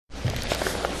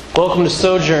Welcome to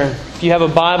Sojourn. If you have a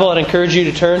Bible, I'd encourage you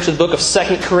to turn to the book of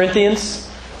 2 Corinthians.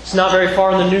 It's not very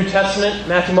far in the New Testament.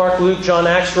 Matthew, Mark, Luke, John,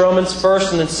 Acts, Romans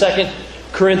first, and then 2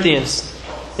 Corinthians.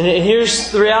 And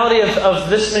here's the reality of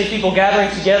this many people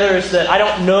gathering together is that I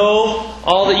don't know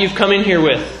all that you've come in here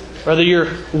with. Whether you're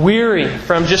weary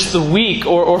from just the week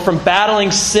or from battling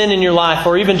sin in your life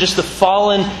or even just the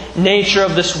fallen nature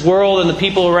of this world and the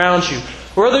people around you.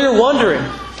 Or whether you're wondering,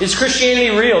 is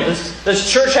Christianity real?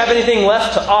 Does church have anything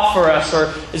left to offer us?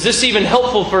 Or is this even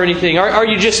helpful for anything? Are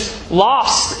you just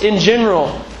lost in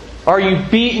general? Are you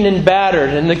beaten and battered?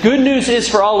 And the good news is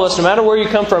for all of us, no matter where you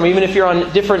come from, even if you're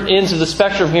on different ends of the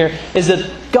spectrum here, is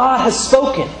that God has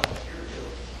spoken.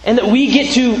 And that we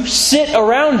get to sit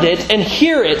around it and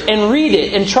hear it and read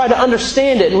it and try to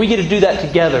understand it. And we get to do that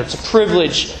together. It's a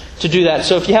privilege to do that.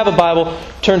 So if you have a Bible,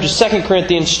 turn to 2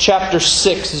 Corinthians chapter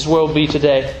 6 is where we'll be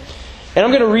today. And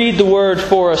I'm going to read the word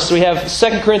for us. So we have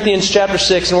 2 Corinthians chapter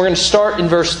 6, and we're going to start in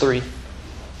verse 3.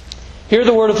 Hear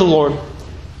the word of the Lord.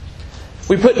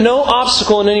 We put no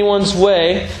obstacle in anyone's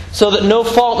way, so that no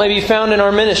fault may be found in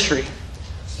our ministry.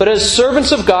 But as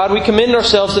servants of God, we commend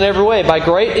ourselves in every way, by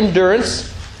great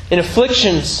endurance, in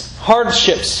afflictions,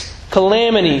 hardships,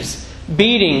 calamities,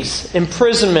 beatings,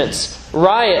 imprisonments,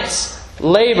 riots,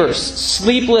 labors,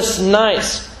 sleepless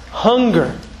nights,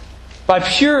 hunger, by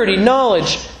purity,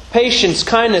 knowledge, patience,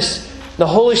 kindness, the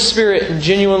Holy Spirit, and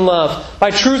genuine love,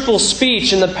 by truthful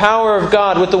speech and the power of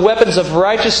God, with the weapons of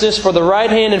righteousness for the right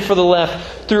hand and for the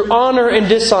left, through honor and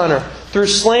dishonor, through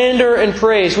slander and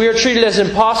praise. We are treated as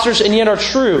impostors and yet are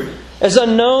true, as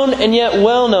unknown and yet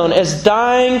well known, as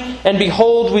dying and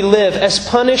behold we live, as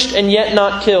punished and yet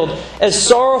not killed, as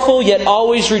sorrowful yet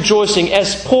always rejoicing,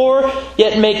 as poor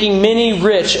yet making many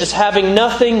rich, as having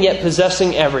nothing yet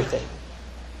possessing everything.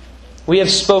 We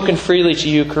have spoken freely to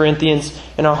you, Corinthians,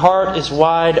 and our heart is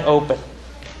wide open.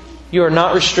 You are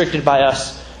not restricted by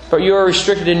us, but you are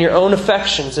restricted in your own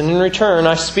affections, and in return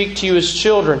I speak to you as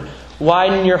children.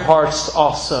 Widen your hearts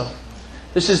also.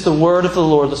 This is the word of the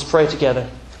Lord. Let's pray together.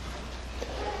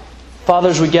 Father,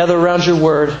 as we gather around your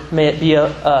word, may it be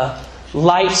a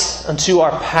light unto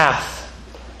our path,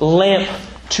 lamp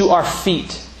to our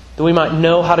feet, that we might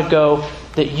know how to go,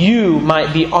 that you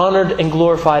might be honored and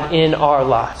glorified in our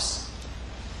lives.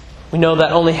 We know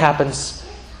that only happens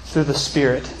through the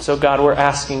Spirit. So God, we're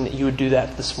asking that you would do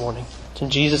that this morning. It's in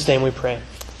Jesus' name we pray.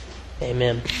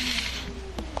 Amen.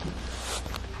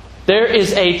 There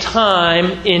is a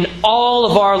time in all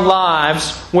of our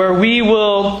lives where we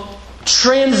will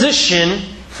transition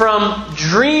from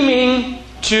dreaming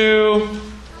to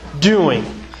doing.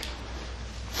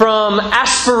 From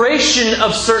aspiration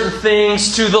of certain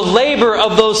things to the labor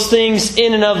of those things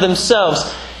in and of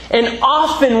themselves. And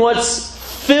often what's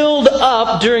filled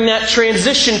up during that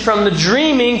transition from the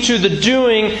dreaming to the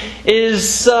doing is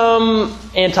some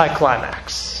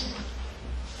anticlimax.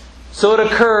 So it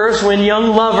occurs when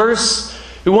young lovers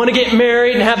who want to get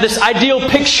married and have this ideal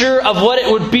picture of what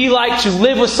it would be like to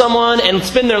live with someone and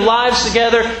spend their lives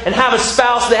together and have a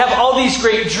spouse. They have all these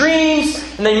great dreams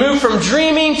and they move from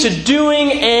dreaming to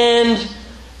doing, and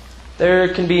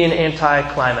there can be an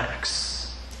anticlimax.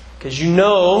 Because you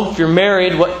know, if you're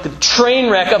married, what the train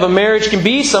wreck of a marriage can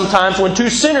be sometimes when two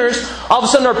sinners all of a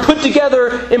sudden are put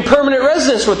together in permanent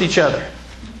residence with each other.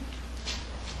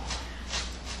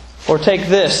 Or take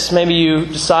this. Maybe you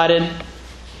decided,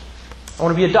 I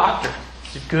want to be a doctor.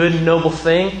 It's a good, noble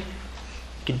thing. You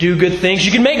can do good things.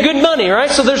 You can make good money,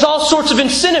 right? So there's all sorts of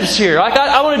incentives here. Like,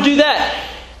 I want to do that.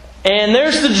 And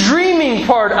there's the dreaming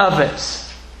part of it.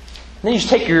 And then you just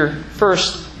take your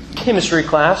first chemistry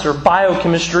class or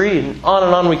biochemistry, and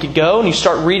on we could go, and you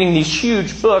start reading these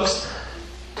huge books,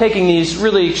 taking these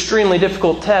really extremely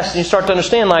difficult tests, and you start to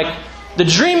understand, like, the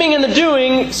dreaming and the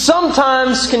doing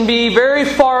sometimes can be very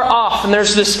far off, and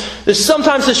there's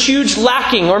sometimes this huge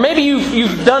lacking. Or maybe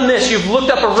you've done this, you've looked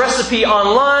up a recipe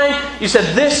online, you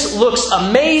said, this looks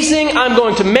amazing, I'm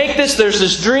going to make this, there's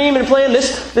this dream and plan,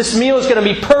 this meal is going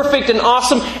to be perfect and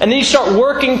awesome, and then you start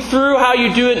working through how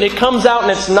you do it, and it comes out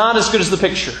and it's not as good as the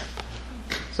picture.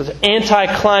 So it's an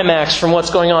anticlimax from what's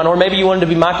going on. Or maybe you wanted to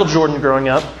be Michael Jordan growing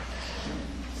up.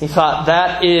 You thought,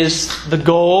 that is the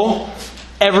goal.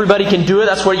 Everybody can do it.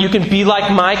 That's what you can be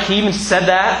like Mike. He even said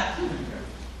that.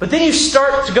 But then you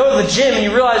start to go to the gym and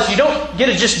you realize you don't get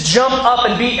to just jump up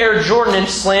and be Air Jordan and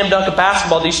slam dunk a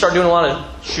basketball. Then you start doing a lot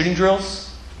of shooting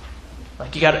drills.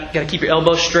 Like you got to keep your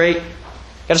elbows straight. You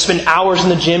got to spend hours in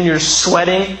the gym. You're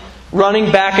sweating,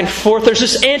 running back and forth. There's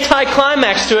this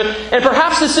anticlimax to it. And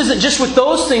perhaps this isn't just with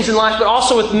those things in life, but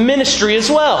also with ministry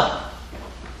as well.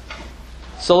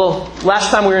 So last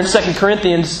time we were in 2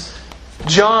 Corinthians,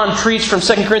 John preached from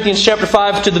 2 Corinthians chapter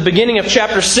 5 to the beginning of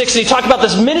chapter 6, and he talked about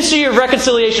this ministry of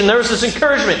reconciliation. There was this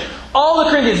encouragement. All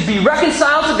the Corinthians, be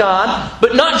reconciled to God,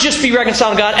 but not just be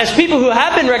reconciled to God. As people who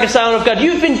have been reconciled with God,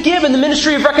 you've been given the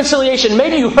ministry of reconciliation.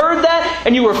 Maybe you heard that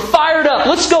and you were fired up.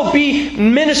 Let's go be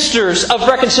ministers of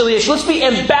reconciliation. Let's be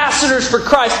ambassadors for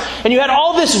Christ. And you had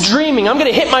all this dreaming. I'm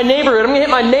going to hit my neighborhood. I'm going to hit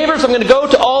my neighbors. I'm going to go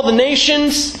to all the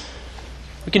nations.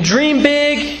 We can dream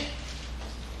big,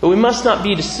 but we must not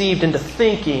be deceived into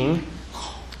thinking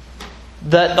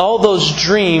that all those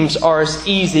dreams are as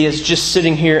easy as just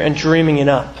sitting here and dreaming it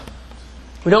up.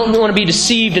 We don't want to be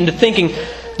deceived into thinking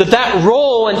that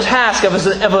role and task of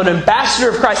an ambassador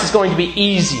of Christ is going to be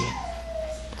easy.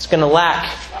 It's going to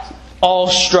lack all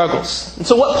struggles. And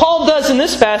so what Paul does in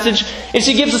this passage is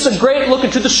he gives us a great look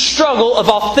into the struggle of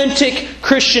authentic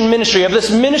Christian ministry, of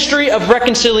this ministry of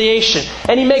reconciliation.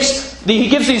 And he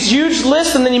gives these huge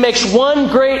lists, and then he makes one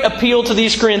great appeal to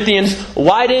these Corinthians: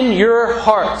 widen your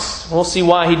hearts. We'll see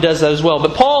why he does that as well.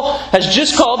 But Paul has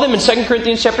just called them in 2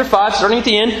 Corinthians chapter 5, starting at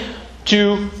the end,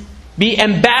 to be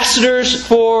ambassadors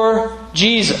for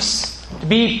Jesus, to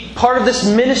be part of this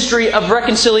ministry of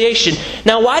reconciliation.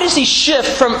 Now, why does he shift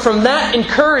from that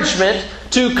encouragement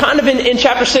to kind of in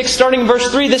chapter 6, starting in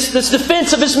verse 3, this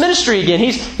defense of his ministry again?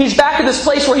 He's back at this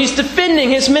place where he's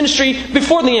defending his ministry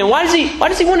before the end. Why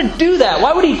does he want to do that?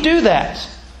 Why would he do that?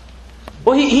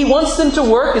 Well, he wants them to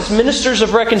work as ministers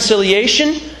of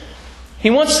reconciliation. He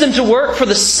wants them to work for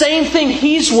the same thing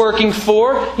he's working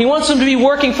for. He wants them to be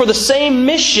working for the same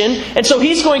mission. And so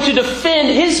he's going to defend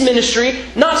his ministry,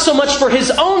 not so much for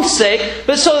his own sake,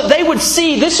 but so that they would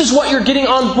see this is what you're getting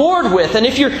on board with. And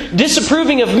if you're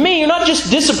disapproving of me, you're not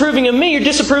just disapproving of me, you're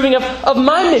disapproving of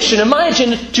my mission and my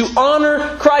agenda to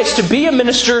honor Christ, to be a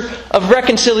minister of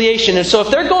reconciliation. And so if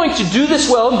they're going to do this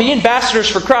well and be ambassadors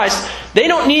for Christ, they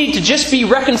don't need to just be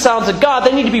reconciled to God.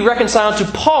 They need to be reconciled to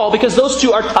Paul, because those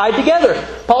two are tied together.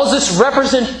 Paul is this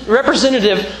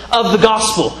representative of the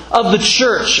gospel, of the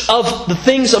church, of the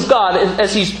things of God,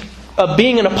 as he's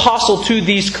being an apostle to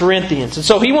these Corinthians. And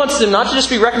so he wants them not to just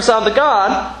be reconciled to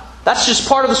God. That's just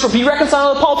part of the story. Be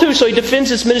reconciled to Paul too. So he defends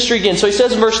his ministry again. So he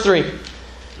says in verse 3,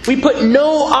 we put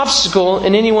no obstacle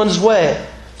in anyone's way,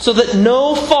 so that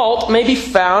no fault may be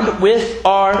found with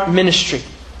our ministry.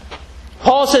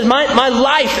 Paul says, my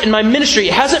life and my ministry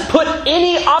hasn't put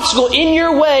any obstacle in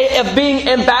your way of being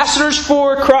ambassadors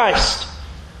for Christ.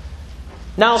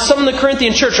 Now, some in the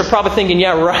Corinthian church are probably thinking,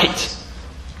 yeah, right.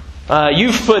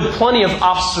 You've put plenty of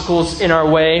obstacles in our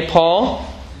way, Paul.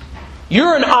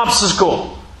 You're an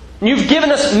obstacle. You've given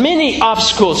us many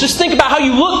obstacles. Just think about how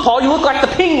you look, Paul. You look like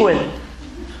the penguin.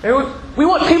 We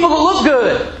want people to look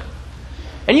good.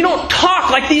 And you don't talk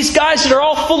like these guys that are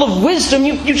all full of wisdom.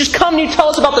 You just come and you tell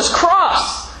us about this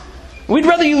cross. We'd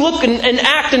rather you look and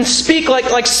act and speak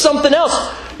like something else.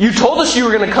 You told us you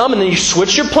were going to come, and then you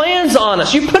switched your plans on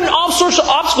us. You put all sorts of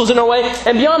obstacles in our way.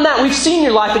 And beyond that, we've seen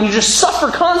your life and you just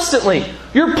suffer constantly.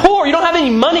 You're poor. You don't have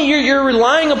any money. You're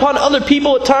relying upon other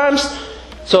people at times.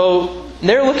 So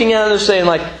they're looking at it and they're saying,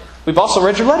 like, we've also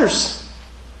read your letters.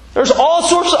 There's all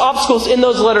sorts of obstacles in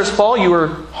those letters, Paul. You were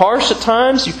harsh at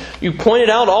times. You pointed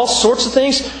out all sorts of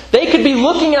things. They could be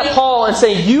looking at Paul and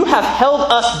saying, you have held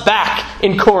us back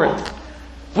in Corinth.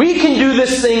 We can do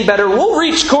this thing better. We'll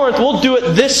reach Corinth. We'll do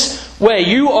it this way.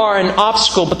 You are an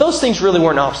obstacle. But those things really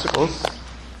weren't obstacles.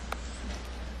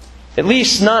 At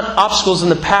least not obstacles in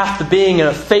the path to being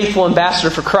a faithful ambassador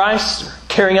for Christ, or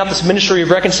carrying out this ministry of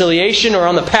reconciliation, or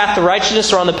on the path to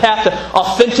righteousness, or on the path to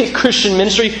authentic Christian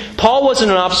ministry. Paul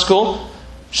wasn't an obstacle.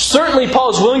 Certainly Paul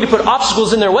is willing to put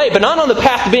obstacles in their way, but not on the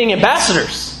path to being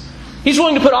ambassadors. He's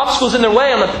willing to put obstacles in their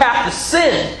way on the path to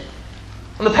sin,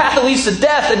 on the path that leads to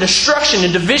death and destruction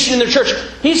and division in their church.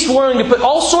 He's willing to put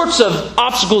all sorts of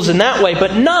obstacles in that way,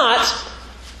 but not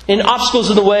in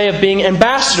obstacles in the way of being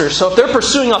ambassadors. So if they're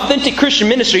pursuing authentic Christian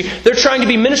ministry, they're trying to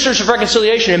be ministers of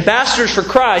reconciliation, ambassadors for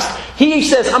Christ, he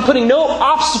says, I'm putting no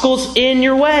obstacles in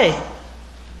your way.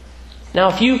 Now,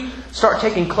 if you start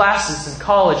taking classes in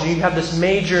college and you have this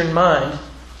major in mind,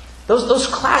 those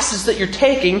classes that you're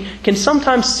taking can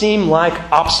sometimes seem like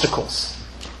obstacles.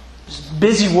 This is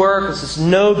busy work, this is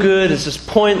no good, this is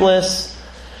pointless.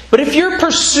 But if you're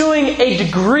pursuing a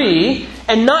degree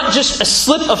and not just a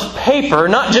slip of paper,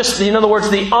 not just, in other words,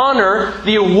 the honor,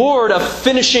 the award of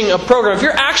finishing a program, if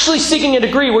you're actually seeking a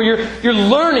degree where you're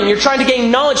learning, you're trying to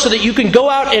gain knowledge so that you can go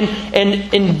out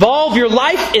and involve your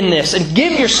life in this and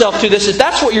give yourself to this, if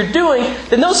that's what you're doing,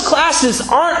 then those classes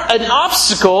aren't an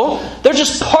obstacle. They're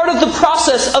just part of the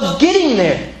process of getting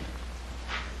there.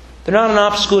 They're not an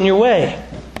obstacle in your way.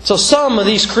 So some of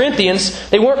these Corinthians,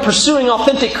 they weren't pursuing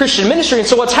authentic Christian ministry. And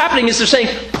so what's happening is they're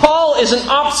saying, Paul is an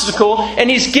obstacle,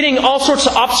 and he's getting all sorts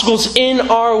of obstacles in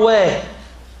our way.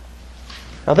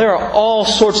 Now there are all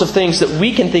sorts of things that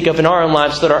we can think of in our own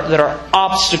lives that are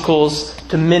obstacles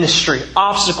to ministry,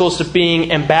 obstacles to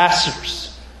being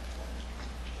ambassadors.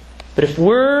 But if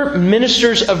we're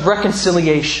ministers of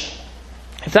reconciliation,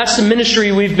 if that's the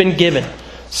ministry we've been given,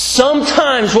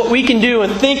 sometimes what we can do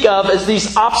and think of as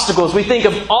these obstacles, we think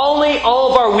of only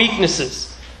all of our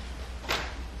weaknesses.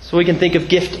 So we can think of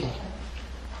gifting.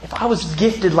 If I was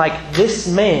gifted like this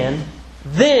man,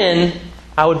 then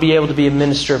I would be able to be a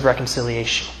minister of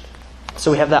reconciliation.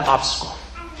 So we have that obstacle.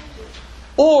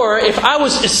 Or if I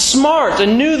was as smart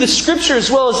and knew the Scripture as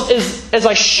well as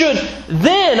I should,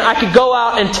 then I could go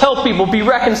out and tell people, be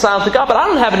reconciled to God. But I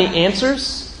don't have any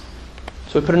answers.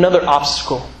 So we put another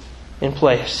obstacle in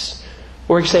place.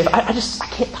 Or you say, I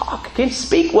can't talk, I can't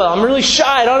speak well, I'm really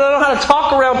shy, I don't know how to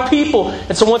talk around people.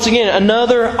 And so once again,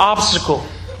 another obstacle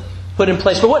put in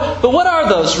place. But what are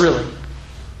those really?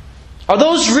 Are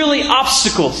those really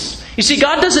obstacles? You see,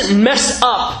 God doesn't mess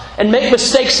up and make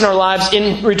mistakes in our lives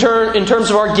in terms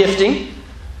of our gifting.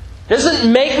 He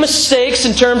doesn't make mistakes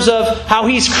in terms of how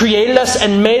He's created us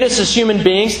and made us as human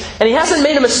beings. And He hasn't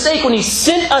made a mistake when He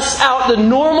sent us out, the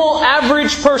normal,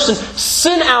 average person,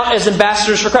 sent out as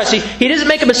ambassadors for Christ. He doesn't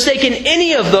make a mistake in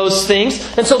any of those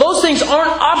things. And so those things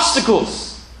aren't obstacles.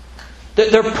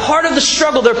 They're part of the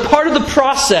struggle. They're part of the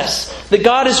process that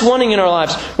God is wanting in our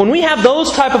lives. When we have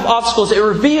those type of obstacles, it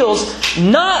reveals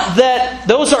not that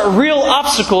those are real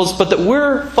obstacles, but that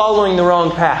we're following the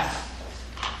wrong path.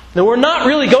 That we're not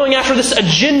really going after this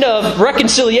agenda of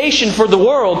reconciliation for the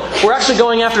world. We're actually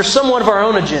going after somewhat of our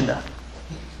own agenda.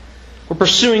 We're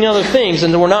pursuing other things,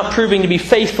 and we're not proving to be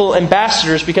faithful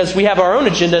ambassadors because we have our own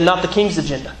agenda, not the King's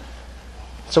agenda.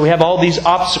 So we have all these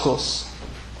obstacles.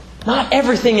 Not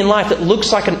everything in life that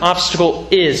looks like an obstacle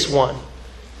is one.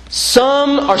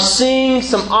 Some are seeing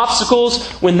some obstacles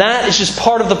when that is just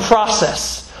part of the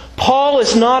process. Paul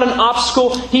is not an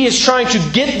obstacle. He is trying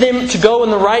to get them to go in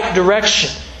the right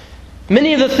direction.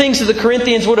 Many of the things that the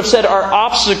Corinthians would have said are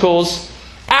obstacles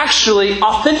actually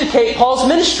authenticate Paul's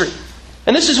ministry.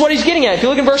 And this is what he's getting at. If you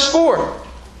look in verse 4,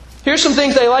 here's some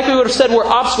things they likely would have said were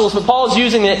obstacles, but Paul is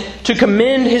using it to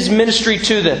commend his ministry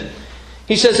to them.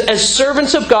 He says, as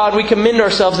servants of God, we commend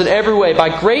ourselves in every way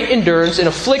by great endurance in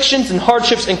afflictions and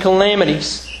hardships and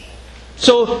calamities.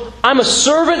 So, I'm a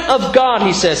servant of God,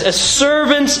 he says, as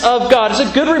servants of God. It's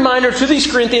a good reminder to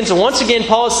these Corinthians. And once again,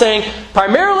 Paul is saying,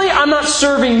 primarily I'm not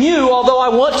serving you, although I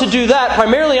want to do that.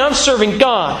 Primarily I'm serving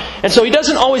God. And so he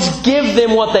doesn't always give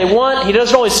them what they want. He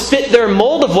doesn't always fit their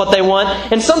mold of what they want.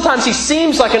 And sometimes he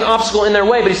seems like an obstacle in their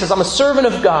way, but he says, I'm a servant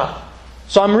of God.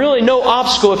 So I'm really no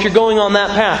obstacle if you're going on that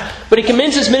path. But he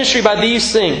commends his ministry by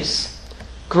these things.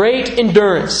 Great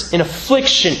endurance in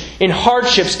affliction, in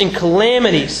hardships, in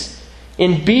calamities,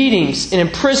 in beatings, in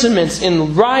imprisonments,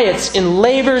 in riots, in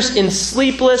labors, in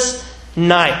sleepless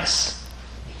nights.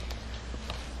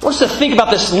 I want us to think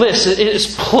about this list. It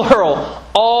is plural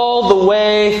all the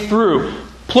way through.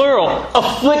 Plural.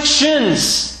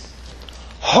 Afflictions,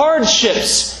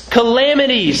 hardships,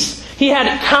 calamities. He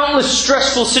had countless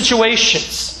stressful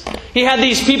situations. He had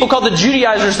these people called the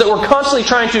Judaizers that were constantly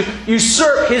trying to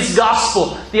usurp his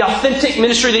gospel, the authentic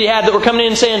ministry that he had, that were coming in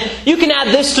and saying, you can add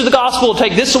this to the gospel,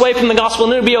 take this away from the gospel,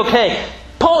 and it'll be okay.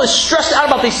 Paul is stressed out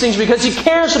about these things because he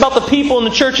cares about the people in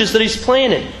the churches that he's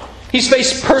planted. He's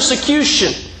faced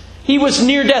persecution. He was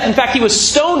near death. In fact, he was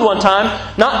stoned one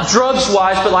time, not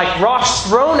drugs-wise, but like rocks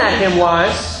thrown at him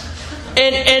wise.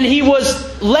 And he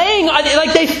was laying,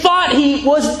 like they thought he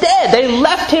was dead. They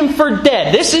left him for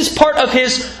dead. This is part of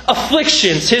his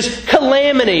afflictions, his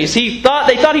calamities. They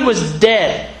thought he was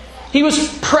dead. He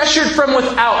was pressured from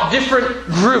without, different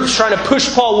groups trying to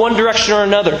push Paul one direction or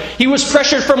another. He was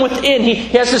pressured from within. He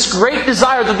has this great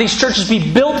desire that these churches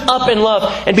be built up in love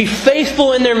and be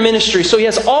faithful in their ministry. So he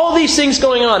has all these things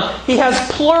going on. He has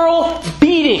plural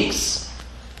beatings.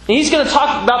 And he's going to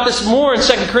talk about this more in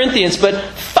 2 Corinthians, but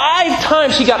 5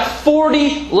 times he got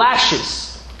 40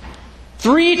 lashes.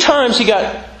 3 times he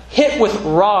got hit with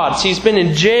rods. He's been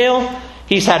in jail.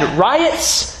 He's had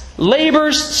riots,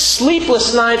 labors,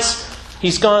 sleepless nights.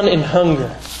 He's gone in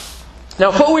hunger.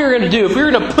 Now, what we were going to do, if we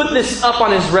were going to put this up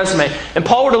on his resume, and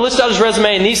Paul were to list out his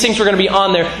resume and these things were going to be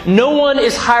on there, no one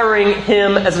is hiring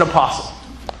him as an apostle.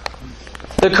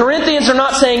 The Corinthians are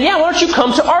not saying, yeah, why don't you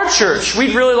come to our church?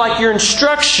 We'd really like your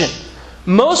instruction.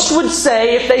 Most would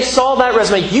say, if they saw that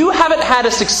resume, you haven't had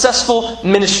a successful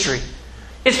ministry.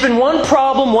 It's been one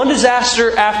problem, one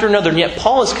disaster after another. And yet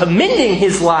Paul is commending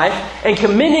his life and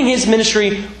commending his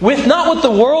ministry with not what the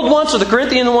world wants or the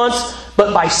Corinthians wants,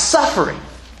 but by suffering.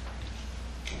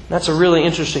 That's a really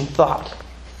interesting thought.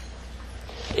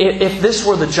 If this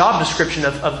were the job description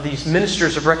of these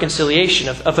ministers of reconciliation,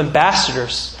 of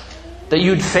ambassadors, that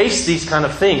you'd face these kind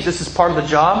of things, this is part of the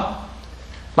job,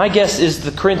 my guess is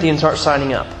the Corinthians aren't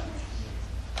signing up.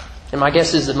 And my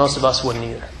guess is that most of us wouldn't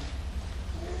either.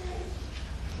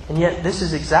 And yet this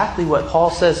is exactly what Paul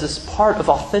says is part of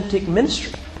authentic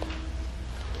ministry.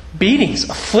 Beatings,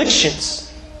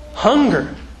 afflictions,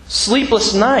 hunger,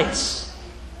 sleepless nights.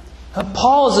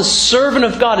 Paul, as a servant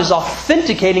of God, is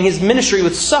authenticating his ministry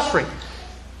with suffering.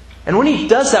 And when he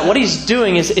does that, what he's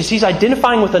doing is he's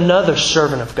identifying with another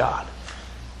servant of God.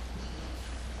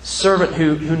 Servant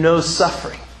who knows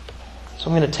suffering. So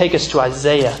I'm going to take us to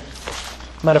Isaiah.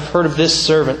 You might have heard of this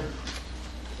servant.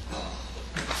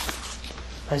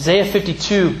 Isaiah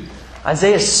 52,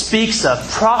 Isaiah speaks of,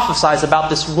 prophesies about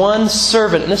this one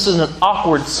servant. And this is an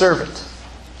awkward servant.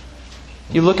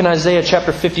 You look in Isaiah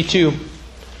chapter 52,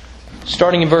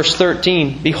 starting in verse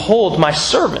 13. Behold, my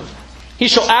servant. He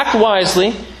shall act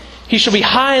wisely. He shall be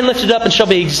high and lifted up and shall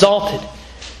be exalted.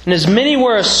 And as many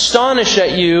were astonished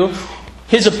at you,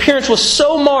 his appearance was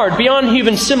so marred beyond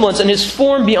human semblance, and his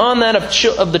form beyond that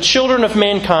of the children of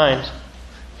mankind.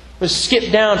 Let's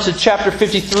skip down to chapter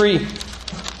 53,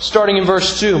 starting in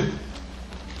verse 2.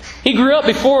 He grew up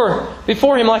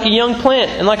before him like a young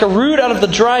plant, and like a root out of the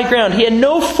dry ground. He had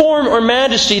no form or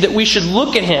majesty that we should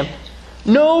look at him,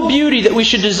 no beauty that we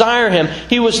should desire him.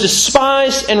 He was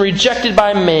despised and rejected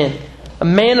by men, a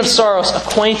man of sorrows,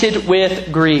 acquainted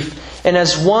with grief. And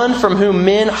as one from whom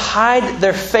men hide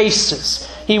their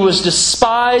faces, he was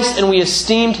despised and we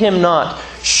esteemed him not.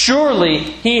 Surely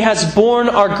he has borne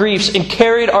our griefs and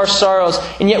carried our sorrows,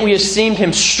 and yet we esteemed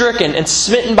him stricken and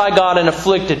smitten by God and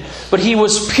afflicted. But he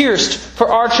was pierced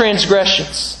for our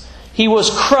transgressions. He was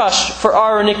crushed for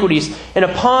our iniquities, and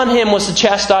upon him was the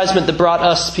chastisement that brought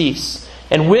us peace.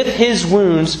 And with his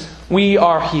wounds we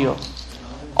are healed.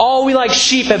 All we like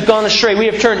sheep have gone astray. We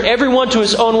have turned everyone to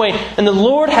his own way. And the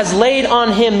Lord has laid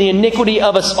on him the iniquity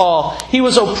of us all. He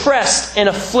was oppressed and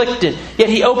afflicted, yet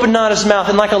he opened not his mouth.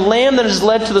 And like a lamb that is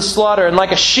led to the slaughter, and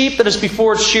like a sheep that is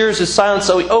before its shearers is silent,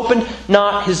 so he opened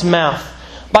not his mouth.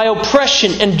 By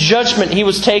oppression and judgment he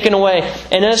was taken away.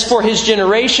 And as for his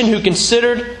generation, who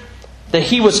considered that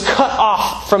he was cut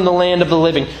off from the land of the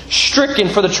living, stricken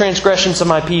for the transgressions of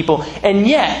my people. And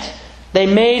yet they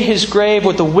made his grave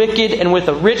with the wicked and with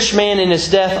a rich man in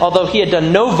his death, although he had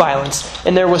done no violence,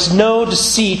 and there was no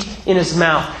deceit in his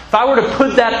mouth. If I were to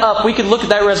put that up, we could look at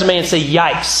that resume and say,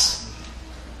 yikes.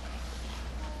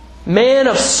 Man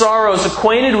of sorrows,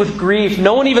 acquainted with grief.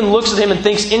 No one even looks at him and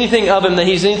thinks anything of him, that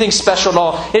he's anything special at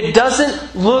all. It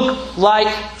doesn't look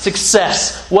like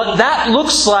success. What that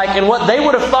looks like, and what they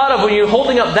would have thought of when you're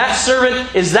holding up that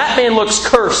servant, is that man looks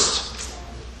cursed.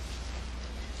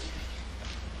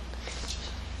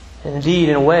 And indeed,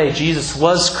 in a way, Jesus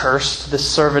was cursed, this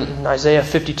servant in Isaiah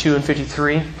 52 and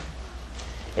 53.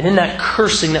 And in that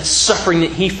cursing, that suffering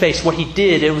that he faced, what he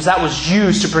did, that was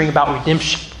used to bring about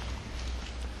redemption,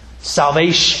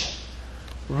 salvation,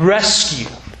 rescue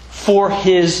for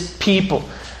his people.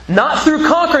 Not through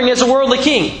conquering as a worldly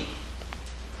king.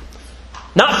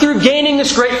 Not through gaining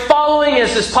this great following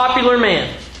as this popular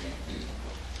man.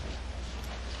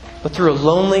 But through a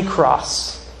lonely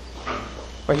cross,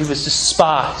 where he was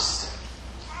despised.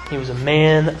 He was a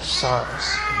man of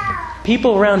sorrows.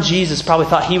 People around Jesus probably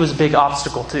thought he was a big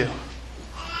obstacle too.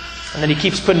 And that he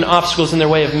keeps putting obstacles in their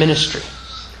way of ministry.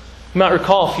 You might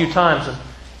recall a few times when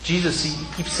Jesus, he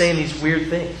keeps saying these weird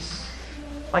things.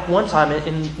 Like one time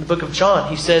in the book of John,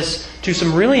 he says to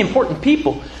some really important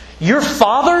people, your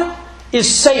father is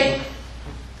Satan.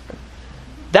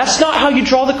 That's not how you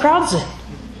draw the crowds in.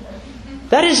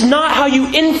 That is not how you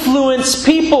influence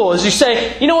people. As you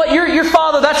say, you know what, your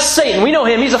father, that's Satan. We know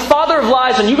him. He's a father of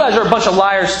lies, and you guys are a bunch of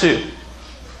liars too.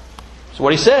 So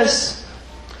what he says,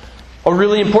 a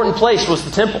really important place was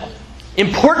the temple.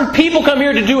 Important people come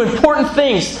here to do important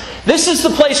things. This is the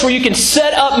place where you can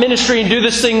set up ministry and do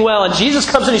this thing well. And Jesus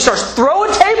comes and he starts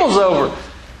throwing tables over,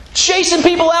 chasing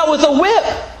people out with a whip.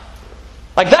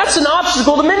 Like that's an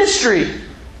obstacle to ministry.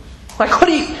 Like what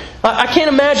do you... I can't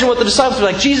imagine what the disciples were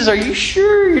like. Jesus, are you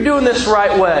sure you're doing this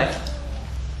right way?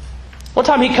 One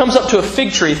time he comes up to a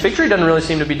fig tree. The fig tree doesn't really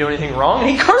seem to be doing anything wrong. And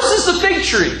he curses the fig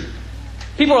tree.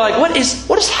 People are like, what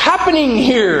is happening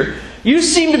here? You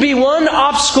seem to be one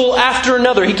obstacle after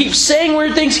another. He keeps saying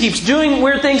weird things. He keeps doing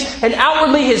weird things. And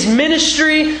outwardly his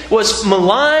ministry was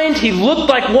maligned. He looked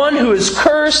like one who is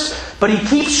cursed. But he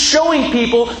keeps showing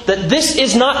people that this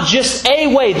is not just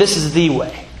a way, this is the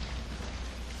way.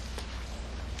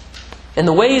 And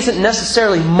the way isn't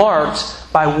necessarily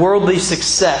marked by worldly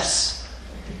success.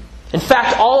 In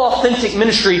fact, all authentic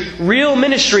ministry, real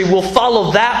ministry, will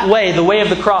follow that way, the way of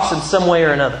the cross, in some way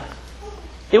or another.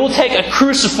 It will take a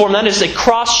cruciform, that is a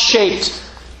cross-shaped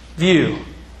view.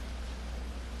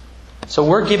 So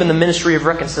we're given the ministry of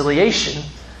reconciliation.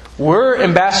 We're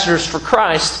ambassadors for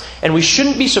Christ, and we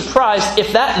shouldn't be surprised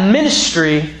if that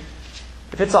ministry,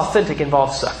 if it's authentic,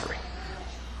 involves suffering.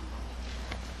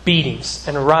 Beatings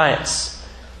and riots.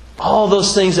 All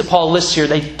those things that Paul lists here,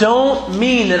 they don't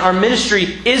mean that our ministry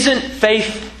isn't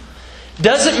faithful.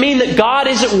 Doesn't mean that God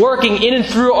isn't working in and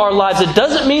through our lives. It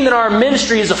doesn't mean that our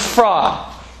ministry is a fraud.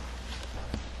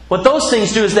 What those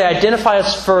things do is they identify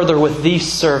us further with the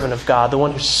servant of God, the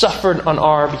one who suffered on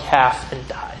our behalf and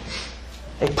died.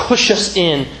 They push us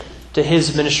in to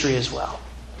His ministry as well.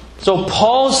 So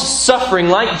Paul's suffering,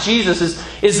 like Jesus,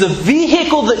 is the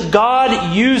vehicle that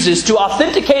God uses to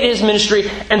authenticate His ministry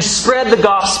and spread the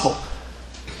gospel.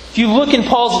 If you look in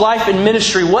Paul's life and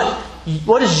ministry,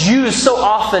 what is used so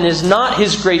often is not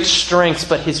his great strengths,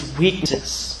 but his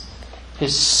weaknesses,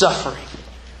 his suffering.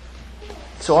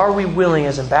 So are we willing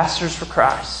as ambassadors for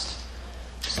Christ,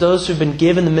 as those who've been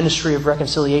given the ministry of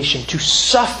reconciliation, to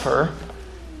suffer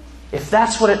if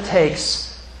that's what it takes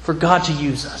for God to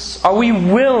use us? Are we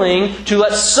willing to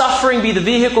let suffering be the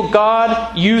vehicle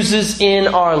God uses in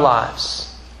our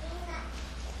lives?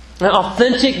 Now,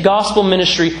 authentic gospel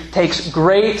ministry takes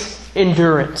great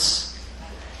endurance.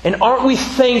 And aren't we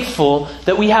thankful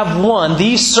that we have one,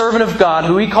 the servant of God,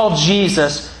 who we call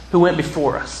Jesus, who went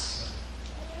before us?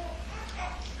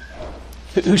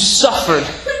 Who suffered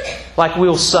like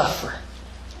we'll suffer.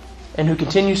 And who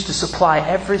continues to supply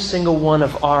every single one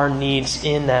of our needs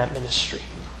in that ministry.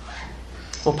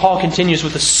 Well, Paul continues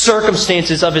with the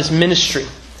circumstances of his ministry.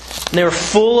 And they were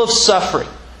full of suffering.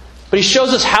 But he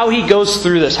shows us how he goes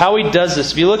through this, how he does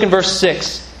this. If you look in verse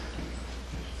 6,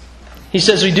 he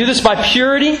says, we do this by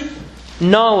purity,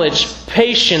 knowledge,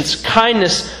 patience,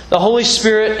 kindness, the Holy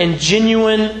Spirit, and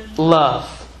genuine love.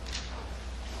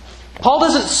 Paul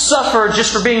doesn't suffer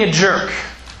just for being a jerk.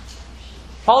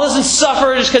 Paul doesn't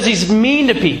suffer just because he's mean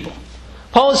to people.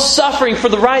 Paul is suffering for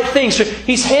the right things.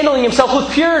 He's handling himself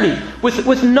with purity,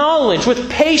 with knowledge, with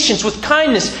patience, with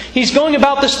kindness. He's going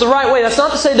about this the right way. That's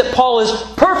not to say that Paul is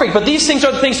perfect, but these things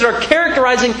are the things that are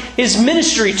characterizing his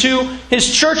ministry to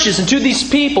his churches and to these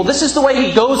people. This is the way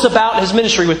he goes about his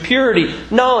ministry, with purity,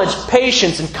 knowledge,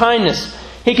 patience, and kindness.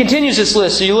 He continues this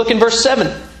list. So you look in verse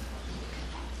 7.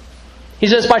 He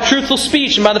says, by truthful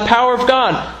speech and by the power of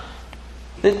God.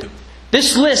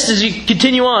 This list, as you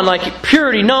continue on, like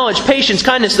purity, knowledge, patience,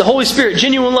 kindness, the Holy Spirit,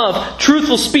 genuine love,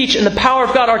 truthful speech, and the power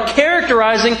of God are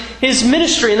characterizing his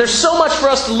ministry. And there's so much for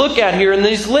us to look at here in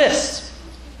these lists.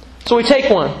 So we take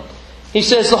one. He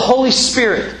says the Holy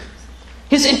Spirit.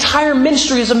 His entire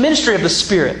ministry is a ministry of the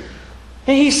Spirit.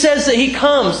 And he says that he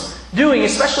comes doing,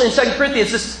 especially in 2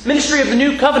 Corinthians, this ministry of the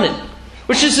new covenant,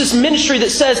 which is this ministry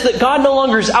that says that God no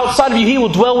longer is outside of you. He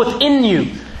will dwell within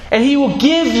you. And He will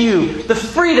give you the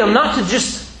freedom not to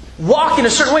just walk in a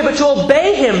certain way, but to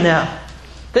obey Him now.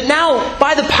 That now,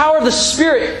 by the power of the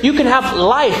Spirit, you can have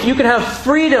life. You can have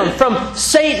freedom from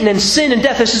Satan and sin and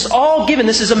death. This is all given.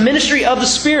 This is a ministry of the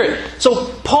Spirit. So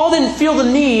Paul didn't feel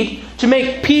the need to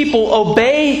make people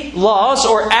obey laws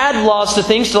or add laws to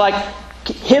things to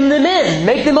hem them in,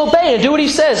 make them obey and do what he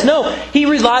says. No, he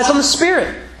relies on the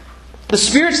Spirit. The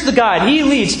Spirit's the guide. He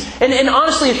leads. And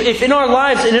honestly, if in our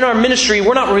lives and in our ministry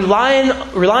we're not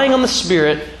relying on the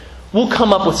Spirit, we'll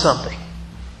come up with something.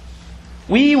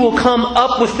 We will come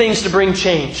up with things to bring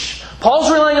change. Paul's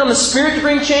relying on the Spirit to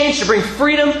bring change, to bring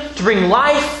freedom, to bring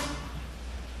life.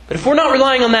 But if we're not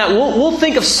relying on that, we'll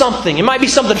think of something. It might be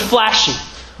something flashy.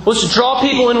 We'll just draw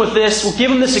people in with this. We'll give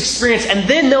them this experience, and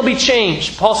then there'll be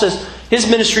change. Paul says his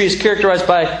ministry is characterized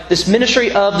by this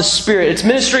ministry of the Spirit. It's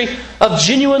ministry of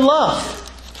genuine love.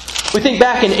 We think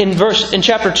back in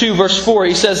chapter 2, verse 4,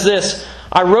 he says this,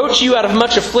 I wrote to you out of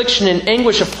much affliction and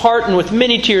anguish of heart and with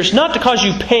many tears, not to cause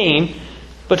you pain,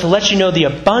 but to let you know the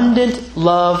abundant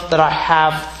love that I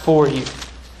have for you.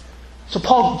 So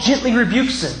Paul gently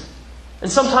rebukes him,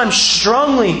 and sometimes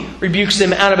strongly rebukes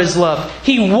them out of his love.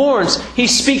 He warns, he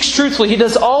speaks truthfully, he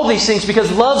does all these things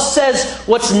because love says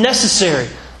what's necessary.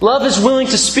 Love is willing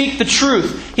to speak the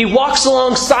truth. He walks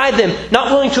alongside them,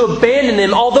 not willing to abandon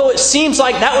them, although it seems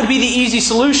like that would be the easy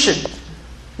solution.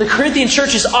 The Corinthian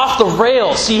church is off the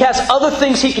rails. He has other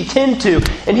things he can tend to.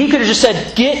 And he could have just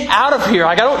said, get out of here.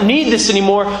 I don't need this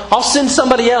anymore. I'll send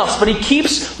somebody else. But he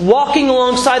keeps walking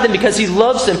alongside them because he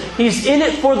loves them. He's in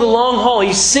it for the long haul.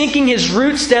 He's sinking his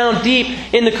roots down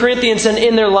deep in the Corinthians and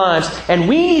in their lives. And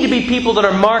we need to be people that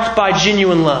are marked by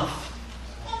genuine love.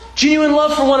 Genuine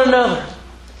love for one another.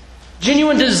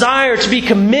 Genuine desire to be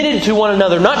committed to one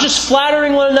another. Not just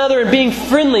flattering one another and being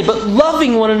friendly, but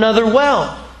loving one another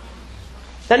well.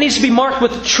 That needs to be marked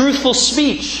with truthful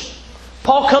speech.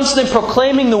 Paul comes to them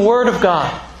proclaiming the Word of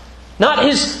God. Not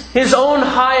his own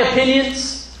high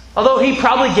opinions, although he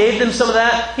probably gave them some of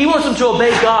that. He wants them to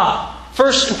obey God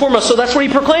first and foremost. So that's what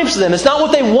he proclaims to them. It's not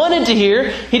what they wanted to hear.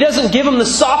 He doesn't give them the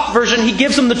soft version. He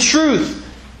gives them the truth.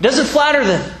 He doesn't flatter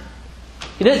them.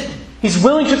 He's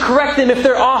willing to correct them if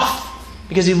they're off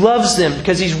because he loves them,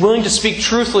 because he's willing to speak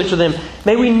truthfully to them.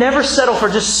 May we never settle for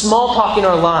just small talk in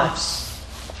our lives,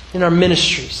 in our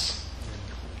ministries.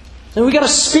 And we've got to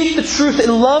speak the truth in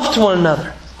love to one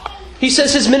another. He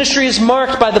says his ministry is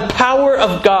marked by the power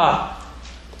of God.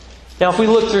 Now, if we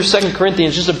look through 2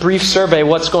 Corinthians, just a brief survey of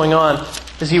what's going on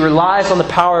as he relies on the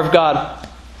power of God.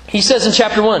 He says in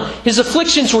chapter 1, his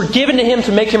afflictions were given to him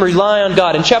to make him rely on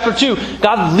God. In chapter 2,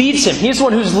 God leads him. He's the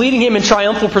one who's leading him in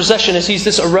triumphal procession as he's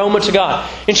this aroma to God.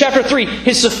 In chapter 3,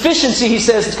 his sufficiency, he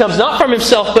says, comes not from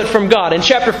himself but from God. In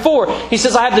chapter 4, he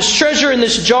says, I have this treasure in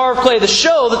this jar of clay to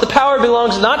show that the power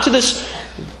belongs not to this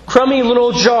crummy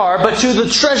little jar, but to the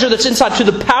treasure that's inside, to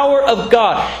the power of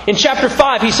God. In chapter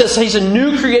 5, he says he's a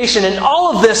new creation, and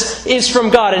all of this is from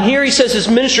God. And here he says his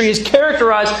ministry is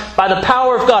characterized by the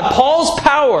power of God. Paul's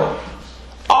power,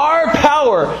 our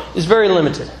power, is very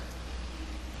limited.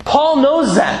 Paul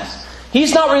knows that.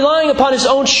 He's not relying upon his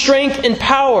own strength and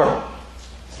power.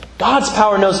 God's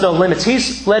power knows no limits.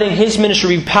 He's letting his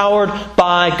ministry be powered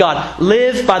by God.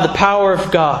 Live by the power of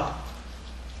God.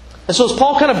 And so as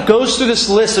Paul kind of goes through this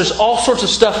list, there's all sorts of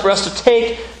stuff for us to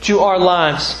take to our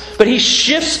lives. But he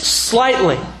shifts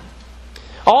slightly.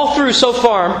 All through so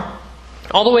far,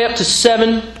 all the way up to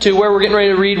 7, to where we're getting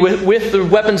ready to read with the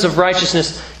weapons of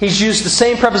righteousness, he's used the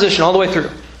same preposition all the way through.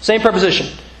 Same preposition.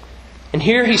 And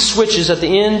here he switches at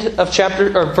the end of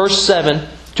verse 7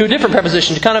 to a different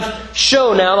preposition to kind of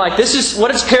show now, like, this is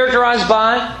what it's characterized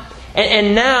by.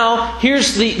 And now,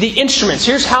 here's the instruments.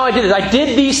 Here's how I did it. I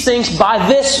did these things by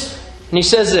this. And he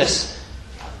says this.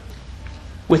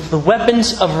 With the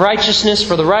weapons of righteousness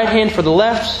for the right hand, for the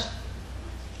left.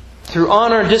 Through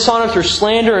honor and dishonor, through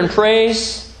slander and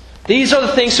praise. These are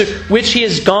the things through which he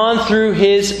has gone through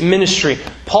his ministry.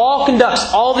 Paul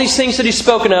conducts all these things that he's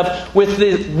spoken of with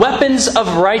the weapons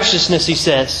of righteousness, he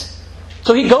says.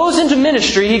 So he goes into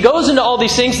ministry. He goes into all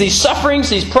these things, these sufferings,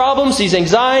 these problems, these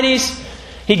anxieties.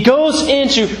 He goes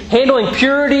into handling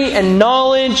purity and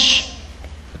knowledge,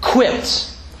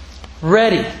 equipped,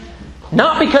 ready.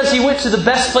 Not because he went to the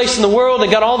best place in the world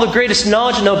and got all the greatest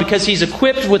knowledge. No, because he's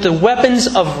equipped with the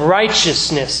weapons of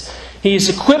righteousness. He's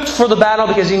equipped for the battle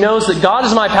because he knows that God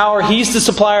is my power. He's the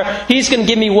supplier. He's going to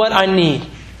give me what I need.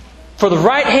 For the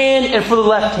right hand and for the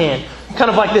left hand. Kind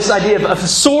of like this idea of a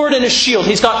sword and a shield.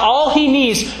 He's got all he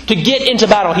needs to get into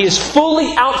battle. He is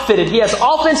fully outfitted. He has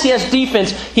offense, he has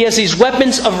defense. He has these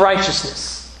weapons of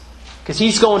righteousness. Because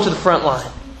he's going to the front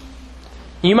line.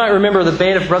 You might remember the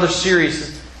Band of Brothers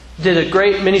series. Did a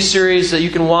great mini-series that you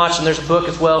can watch. And there's a book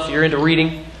as well if you're into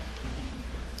reading.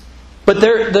 But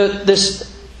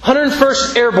this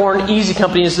 101st Airborne Easy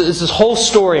Company is this whole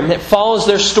story. And it follows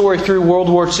their story through World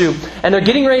War II. And they're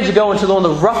getting ready to go into one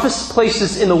of the roughest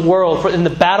places in the world, in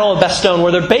the Battle of Bastogne,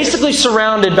 where they're basically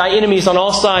surrounded by enemies on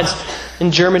all sides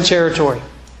in German territory.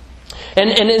 And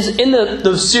in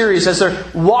the series, as they're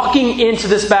walking into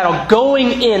this battle,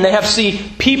 going in, they have to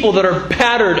see people that are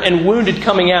battered and wounded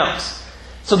coming out.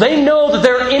 So they know that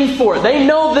they're in for it. They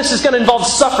know this is going to involve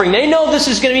suffering. They know this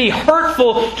is going to be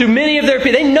hurtful to many of their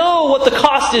people. They know what the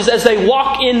cost is as they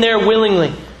walk in there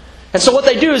willingly. And so what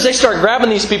they do is they start grabbing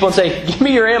these people and say, give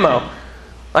me your ammo.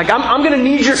 Like, I'm going to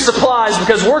need your supplies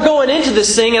because we're going into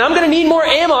this thing and I'm going to need more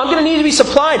ammo. I'm going to need to be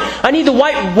supplied. I need the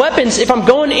white weapons if I'm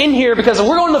going in here because if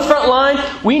we're going to the front line,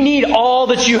 we need all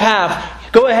that you have.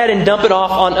 Go ahead and dump it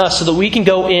off on us so that we can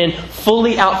go in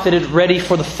fully outfitted, ready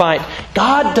for the fight.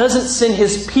 God doesn't send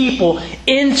His people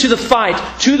into the fight,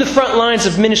 to the front lines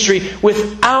of ministry,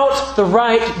 without the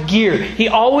right gear. He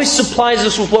always supplies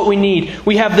us with what we need.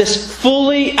 We have this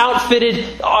fully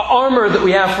outfitted armor that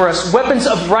we have for us. Weapons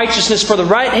of righteousness for the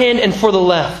right hand and for the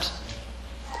left.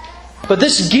 But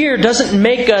this gear doesn't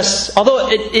make us, although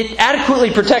it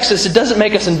adequately protects us, it doesn't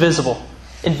make us invisible.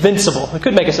 Invincible. It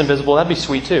could make us invisible. That'd be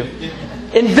sweet too.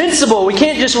 Invincible.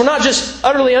 We're not just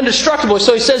utterly indestructible.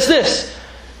 So he says this.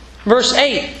 Verse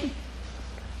 8.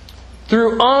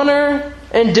 Through honor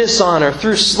and dishonor,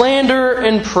 through slander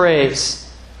and praise.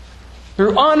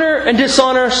 Through honor and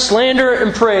dishonor, slander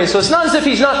and praise. So it's not as if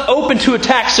he's not open to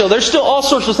attack still. There's still all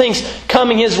sorts of things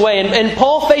coming his way. And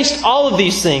Paul faced all of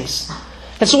these things.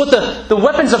 And so what the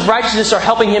weapons of righteousness are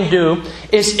helping him do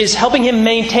is helping him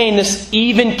maintain this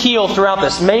even keel throughout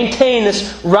this. Maintain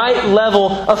this right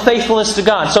level of faithfulness to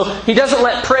God. So he doesn't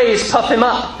let praise puff him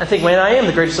up and think, man, I am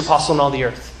the greatest apostle in all the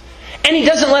earth. And he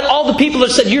doesn't let all the people that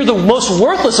said, you're the most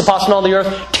worthless apostle in all the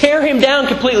earth, tear him down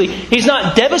completely. He's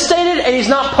not devastated and he's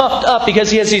not puffed up because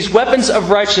he has these weapons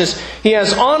of righteousness. He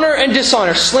has honor and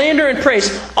dishonor, slander and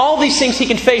praise. All these things he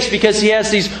can face because he has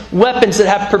these weapons that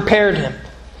have prepared him.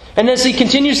 And as he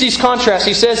continues these contrasts,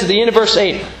 he says at the end of verse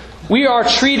 8, we are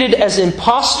treated as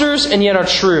impostors and yet are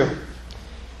true.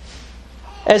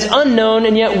 As unknown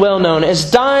and yet well known.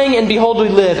 As dying and behold we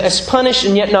live. As punished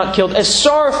and yet not killed. As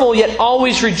sorrowful yet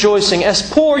always rejoicing. As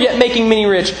poor yet making many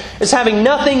rich. As having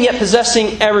nothing yet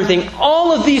possessing everything.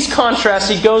 All of these contrasts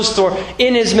he goes through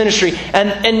in his ministry.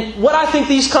 And what I think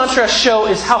these contrasts show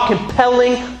is how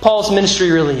compelling Paul's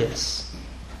ministry really is.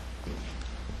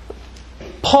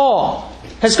 Paul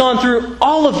has gone through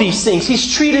all of these things.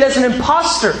 He's treated as an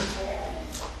imposter.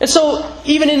 And so,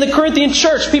 even in the Corinthian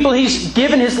church, people he's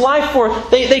given his life for,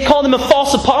 they called him a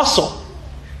false apostle.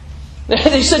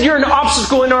 They said, you're an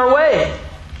obstacle in our way.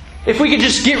 If we could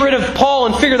just get rid of Paul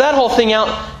and figure that whole thing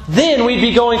out, then we'd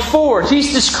be going forward.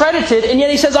 He's discredited, and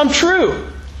yet he says, I'm true.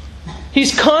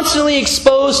 He's constantly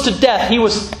exposed to death. He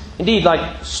was indeed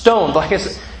like stoned. Like I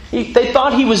said, they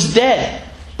thought he was dead.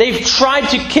 They've tried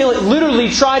to kill him,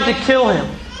 literally tried to kill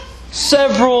him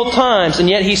several times, and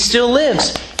yet he still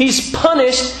lives. He's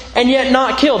punished and yet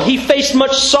not killed. He faced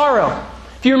much sorrow.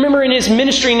 If you remember in his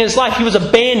ministry, in his life, he was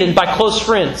abandoned by close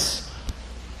friends.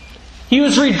 He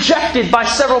was rejected by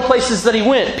several places that he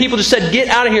went. People just said, get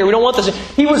out of here, we don't want this.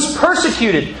 He was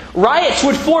persecuted. Riots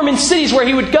would form in cities where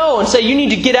he would go and say, you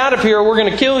need to get out of here or we're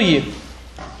going to kill you.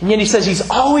 And yet he says he's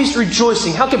always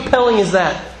rejoicing. How compelling is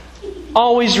that?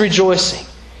 Always rejoicing.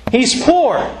 He's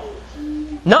poor.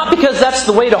 Not because that's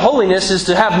the way to holiness is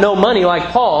to have no money like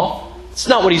Paul. It's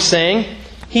not what he's saying.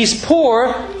 He's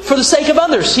poor for the sake of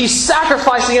others. He's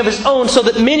sacrificing of his own so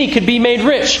that many could be made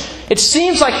rich. It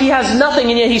seems like he has nothing,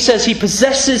 and yet he says he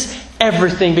possesses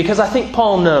everything, because I think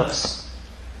Paul knows.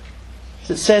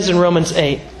 As it says in Romans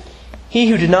 8, he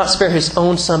who did not spare his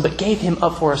own son, but gave him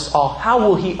up for us all, how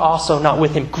will he also not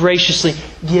with him graciously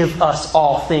give us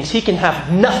all things? He can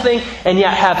have nothing and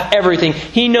yet have everything.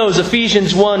 He knows,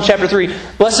 Ephesians 1, chapter 3,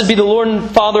 blessed be the Lord and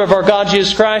Father of our God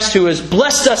Jesus Christ, who has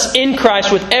blessed us in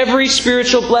Christ with every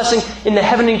spiritual blessing in the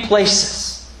heavenly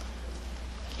places.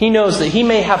 He knows that he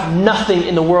may have nothing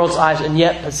in the world's eyes and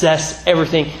yet possess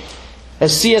everything.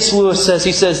 As C.S. Lewis says,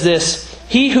 he says this,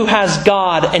 he who has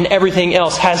God and everything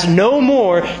else has no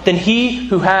more than he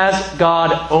who has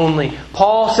God only.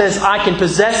 Paul says, I can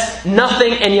possess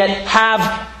nothing and yet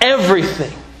have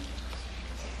everything.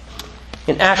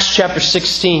 In Acts chapter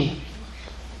 16,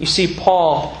 you see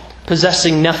Paul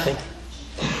possessing nothing.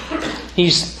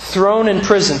 He's thrown in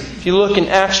prison. If you look in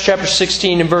Acts chapter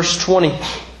 16 and verse 20, it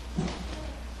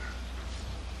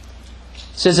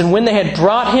says, and when they had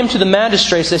brought him to the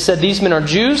magistrates, they said, these men are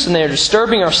Jews and they are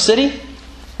disturbing our city.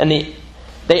 And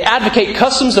they advocate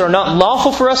customs that are not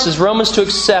lawful for us as Romans to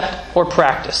accept or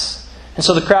practice. And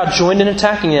so the crowd joined in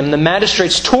attacking them. The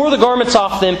magistrates tore the garments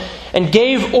off them and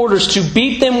gave orders to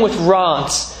beat them with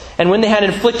rods. And when they had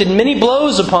inflicted many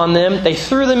blows upon them, they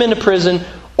threw them into prison,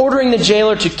 ordering the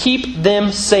jailer to keep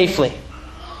them safely.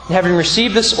 And having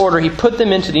received this order, he put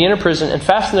them into the inner prison and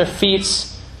fastened their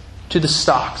feet to the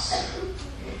stocks.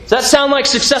 Does that sound like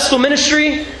successful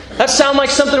ministry? That sound like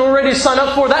something we're ready to sign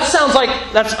up for? That sounds like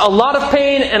that's a lot of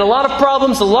pain and a lot of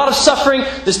problems, a lot of suffering.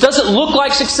 This doesn't look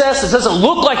like success. This doesn't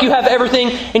look like you have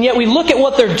everything. And yet we look at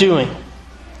what they're doing.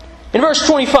 In verse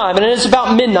 25, and it is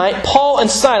about midnight, Paul and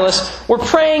Silas were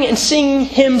praying and singing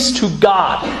hymns to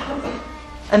God.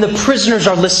 And the prisoners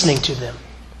are listening to them.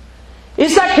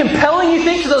 Is that compelling, you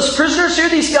think, to those prisoners? Here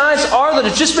these guys are that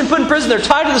have just been put in prison. They're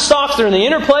tied to the stocks. They're in the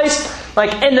inner place.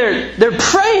 And they're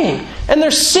praying. And they're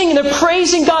singing. They're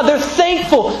praising God. They're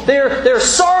thankful. They're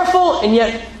sorrowful and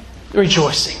yet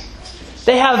rejoicing.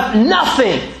 They have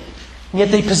nothing. And yet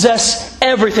they possess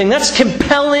everything. That's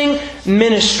compelling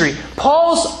ministry.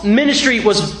 Paul's ministry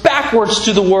was backwards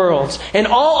to the world's. And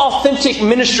all authentic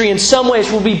ministry in some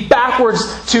ways will be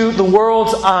backwards to the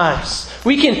world's eyes.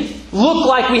 We can look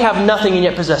like we have nothing and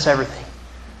yet possess everything.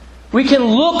 We can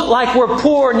look like we're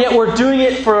poor and yet we're doing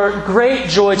it for great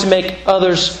joy to make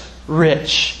others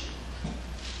rich.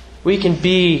 We can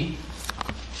be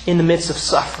in the midst of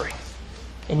suffering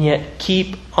and yet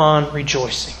keep on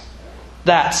rejoicing.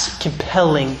 That's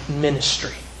compelling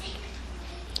ministry.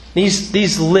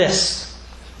 These lists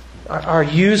are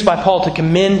used by Paul to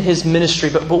commend his ministry,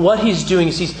 but what he's doing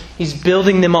is he's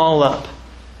building them all up.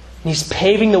 And he's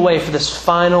paving the way for this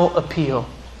final appeal.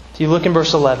 So you look in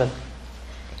verse 11.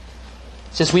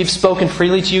 It says, "We've spoken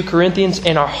freely to you, Corinthians,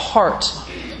 and our heart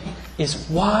is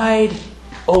wide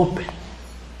open."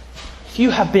 If you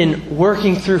have been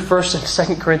working through 1 and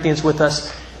 2 Corinthians with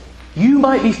us, you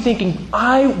might be thinking,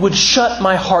 I would shut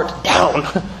my heart down.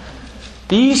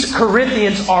 These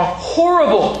Corinthians are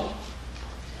horrible.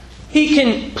 He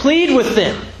can plead with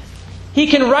them. He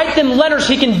can write them letters.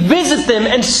 He can visit them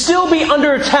and still be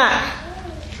under attack.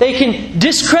 They can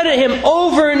discredit him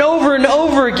over and over and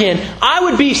over again. I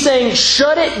would be saying,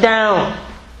 shut it down.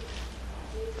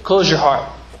 Close your heart.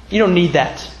 You don't need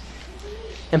that.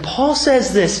 And Paul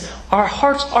says this, our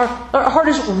heart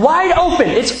is wide open.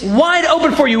 It's wide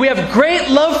open for you. We have great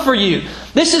love for you.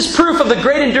 This is proof of the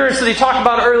great endurance that he talked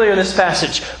about earlier in this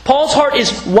passage. Paul's heart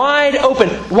is wide open.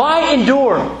 Why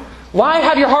endure? Why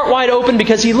have your heart wide open?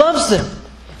 Because he loves them.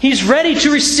 He's ready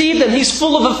to receive them. He's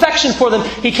full of affection for them.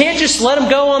 He can't just let them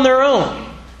go on their own.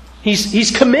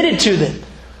 He's committed to them.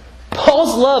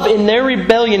 Paul's love in their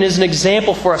rebellion is an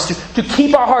example for us to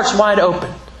keep our hearts wide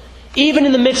open. Even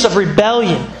in the midst of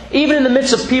rebellion, even in the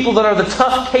midst of people that are the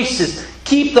tough cases,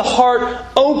 keep the heart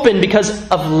open because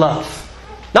of love.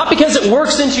 Not because it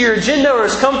works into your agenda or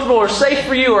is comfortable or safe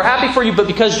for you or happy for you, but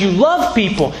because you love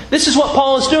people. This is what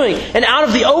Paul is doing. And out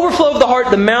of the overflow of the heart,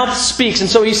 the mouth speaks. And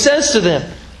so he says to them,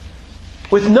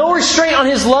 with no restraint on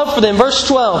his love for them, verse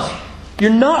 12,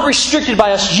 you're not restricted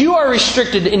by us. You are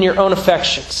restricted in your own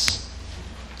affections.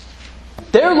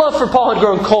 Their love for Paul had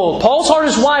grown cold. Paul's heart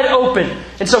is wide open.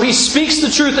 And so he speaks the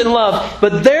truth in love.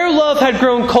 But their love had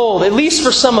grown cold, at least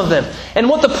for some of them. And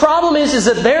what the problem is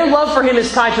that their love for him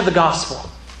is tied to the gospel.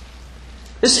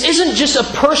 This isn't just a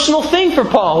personal thing for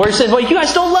Paul, where he says, well, you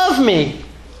guys don't love me.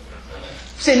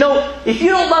 Say, no, if you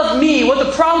don't love me, what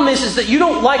the problem is that you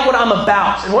don't like what I'm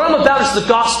about. And what I'm about is the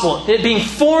gospel. It being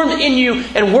formed in you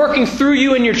and working through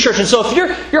you in your church. And so if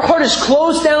your heart is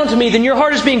closed down to me, then your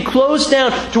heart is being closed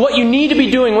down to what you need to be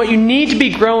doing, what you need to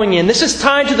be growing in. This is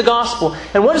tied to the gospel.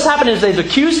 And what has happened is they've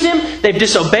accused him, they've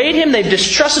disobeyed him, they've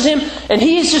distrusted him, and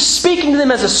he is just speaking to them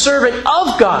as a servant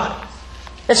of God.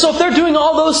 And so if they're doing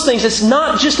all those things, it's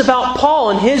not just about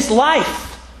Paul and his life.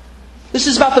 This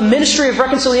is about the ministry of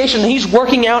reconciliation that he's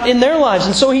working out in their lives.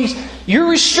 And so you're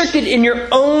restricted in your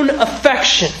own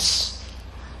affections.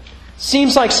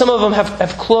 Seems like some of them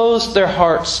have closed their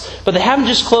hearts. But they haven't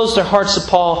just closed their hearts to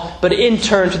Paul, but in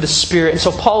turn to the Spirit. And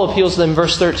so Paul appeals to them,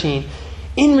 verse 13.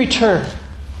 In return,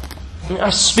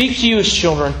 I speak to you as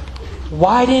children.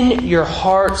 Widen your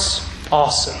hearts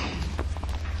also.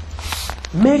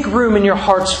 Make room in your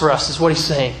hearts for us, is what he's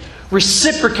saying.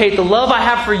 Reciprocate the love I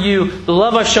have for you, the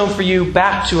love I've shown for you,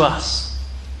 back to us.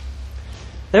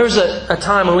 There was a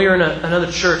time when we were in another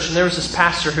church, and there was this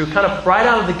pastor who kind of right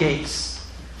out of the gates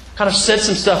kind of said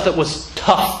some stuff that was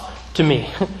tough to me.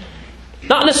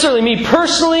 Not necessarily me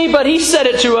personally, but he said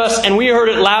it to us, and we heard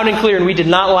it loud and clear, and we did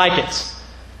not like it.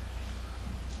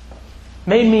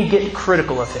 Made me get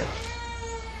critical of him.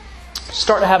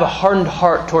 Start to have a hardened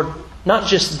heart toward not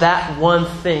just that one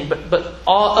thing, but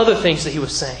all other things that he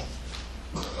was saying.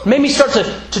 It made me start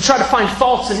to try to find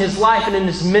faults in his life and in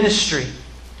his ministry.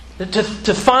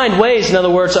 To find ways, in other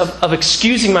words, of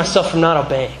excusing myself from not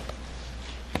obeying.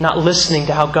 Not listening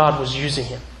to how God was using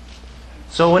him.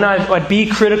 So when I'd be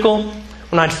critical,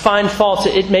 when I'd find faults,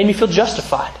 it made me feel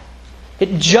justified.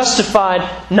 It justified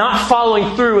not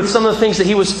following through with some of the things that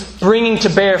he was bringing to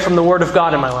bear from the Word of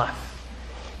God in my life.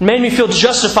 It made me feel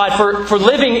justified for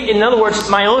living, in other words,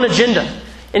 my own agenda,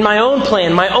 in my own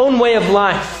plan, my own way of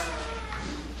life.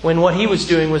 When what he was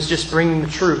doing was just bringing the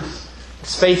truth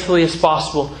as faithfully as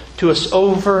possible to us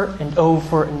over and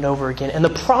over and over again. And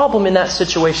the problem in that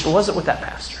situation wasn't with that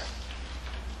pastor.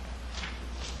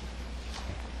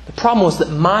 The problem was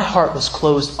that my heart was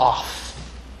closed off.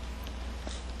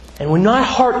 And when my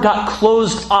heart got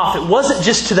closed off, it wasn't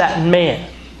just to that man.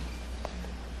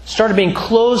 It started being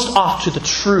closed off to the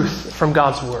truth from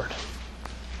God's Word.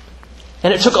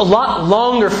 And it took a lot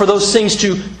longer for those things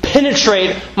to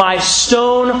penetrate my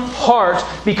stone heart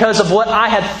because of what I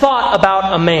had thought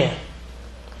about a man.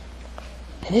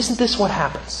 And isn't this what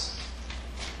happens?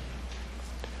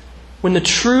 When the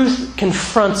truth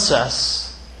confronts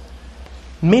us,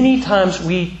 many times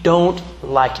we don't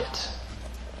like it.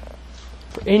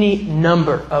 For any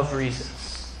number of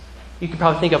reasons. You can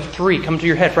probably think of 3 come to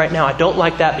your head right now. I don't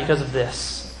like that because of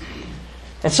this.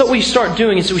 And so what we start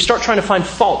doing is we start trying to find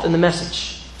fault in the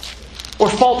message. or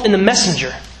fault in the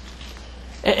messenger.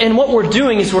 And what we're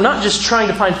doing is we're not just trying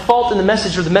to find fault in the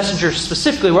message or the messenger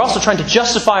specifically, we're also trying to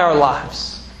justify our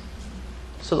lives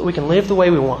so that we can live the way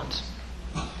we want.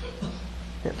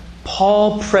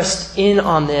 Paul pressed in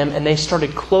on them and they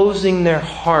started closing their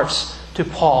hearts to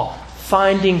Paul,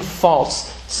 finding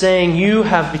faults, saying, you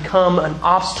have become an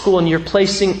obstacle and you're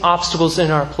placing obstacles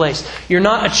in our place. You're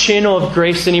not a channel of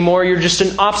grace anymore. You're just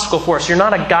an obstacle for us. You're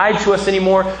not a guide to us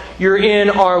anymore. You're in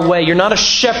our way. You're not a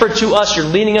shepherd to us. You're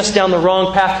leading us down the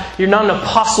wrong path. You're not an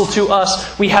apostle to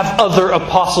us. We have other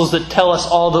apostles that tell us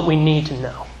all that we need to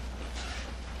know.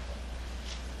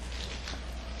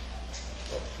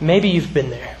 Maybe you've been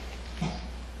there.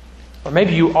 Or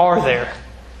maybe you are there.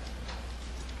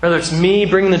 Whether it's me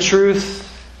bringing the truth,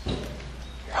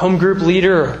 your home group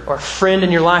leader, or a friend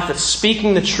in your life that's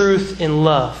speaking the truth in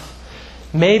love,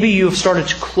 maybe you have started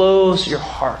to close your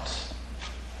heart.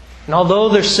 And although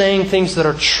they're saying things that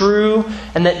are true,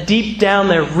 and that deep down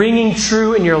they're ringing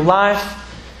true in your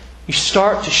life, you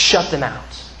start to shut them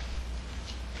out.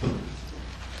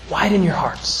 Widen your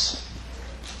hearts.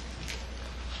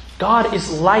 God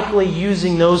is likely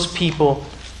using those people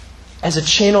as a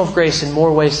channel of grace in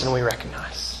more ways than we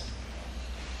recognize.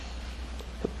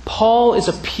 But Paul is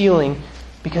appealing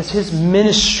because his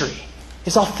ministry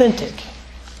is authentic.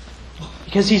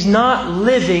 Because he's not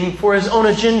living for his own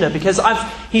agenda. Because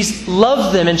he's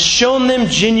loved them and shown them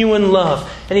genuine love.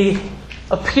 And he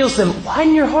appeals to them,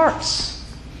 widen your hearts.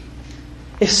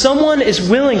 If someone is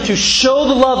willing to show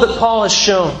the love that Paul has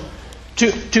shown,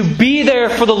 to be there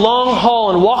for the long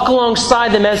haul and walk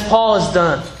alongside them as Paul has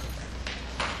done,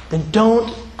 then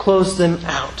don't close them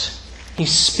out.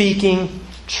 He's speaking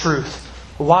truth.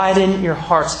 Widen your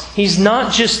hearts. He's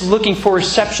not just looking for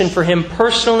reception for him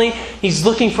personally. He's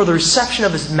looking for the reception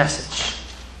of his message,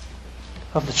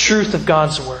 of the truth of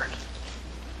God's Word.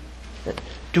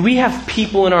 Do we have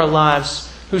people in our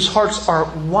lives whose hearts are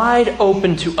wide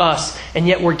open to us, and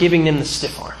yet we're giving them the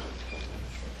stiff arm?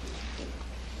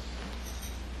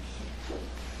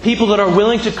 People that are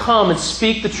willing to come and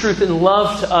speak the truth in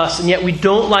love to us, and yet we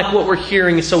don't like what we're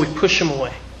hearing, and so we push them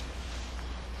away.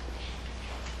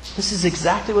 This is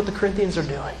exactly what the Corinthians are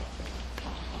doing.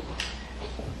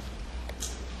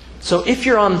 So if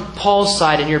you're on Paul's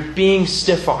side and you're being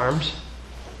stiff-armed,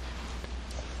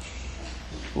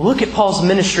 look at Paul's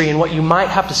ministry and what you might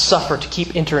have to suffer to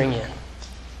keep entering in.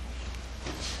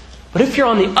 But if you're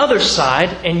on the other side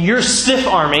and you're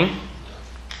stiff-arming,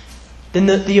 then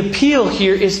the appeal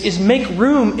here is make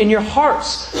room in your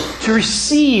hearts to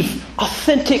receive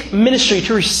authentic ministry,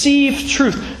 to receive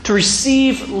truth, to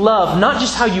receive love. Not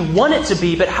just how you want it to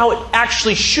be, but how it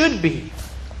actually should be.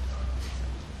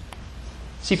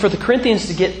 See, for the Corinthians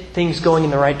to get things going in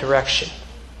the right direction,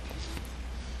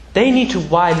 they need to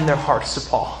widen their hearts to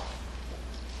Paul.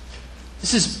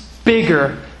 This is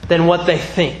bigger than what they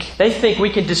think. They think we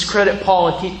can discredit Paul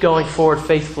and keep going forward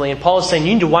faithfully. And Paul is saying,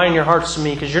 you need to widen your hearts to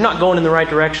me because you're not going in the right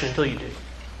direction until you do.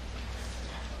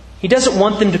 He doesn't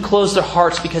want them to close their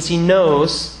hearts because he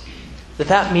knows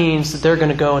that means that they're going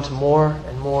to go into more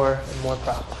and more and more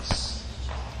problems.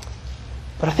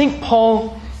 But I think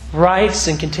Paul writes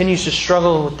and continues to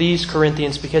struggle with these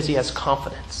Corinthians because he has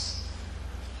confidence.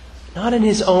 Not in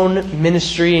his own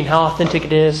ministry and how authentic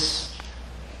it is.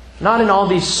 Not in all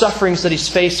these sufferings that he's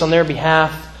faced on their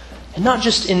behalf. And not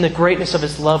just in the greatness of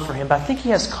his love for him. But I think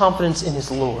he has confidence in his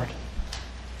Lord.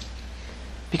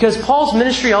 Because Paul's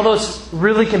ministry, although it's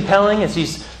really compelling, as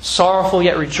he's sorrowful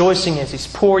yet rejoicing, as he's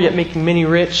poor yet making many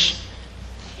rich,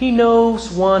 he knows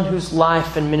one whose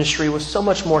life and ministry was so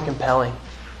much more compelling.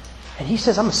 And he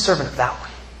says, I'm a servant of that one.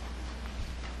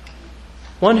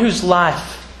 One whose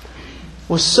life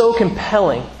was so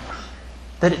compelling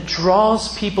that it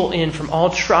draws people in from all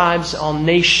tribes, all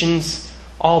nations,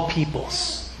 all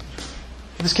peoples.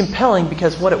 It was compelling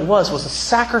because what it was a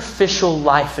sacrificial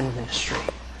life and ministry.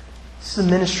 This is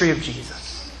the ministry of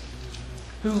Jesus,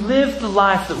 who lived the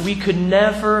life that we could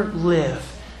never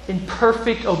live in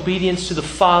perfect obedience to the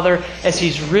Father as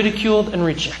He's ridiculed and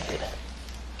rejected.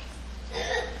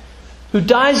 Who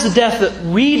dies the death that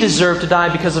we deserve to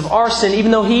die because of our sin,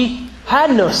 even though He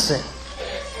had no sin.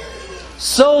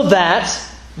 So that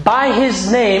by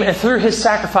His name and through His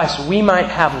sacrifice, we might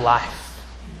have life.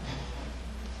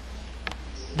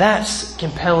 That's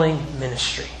compelling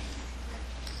ministry.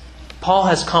 Paul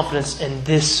has confidence in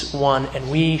this one,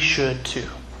 and we should too.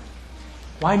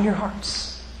 Widen your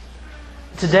hearts.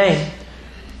 Today,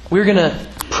 we're going to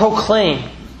proclaim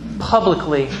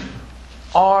publicly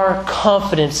our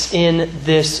confidence in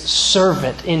this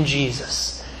servant, in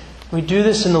Jesus. We do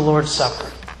this in the Lord's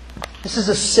Supper. This is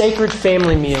a sacred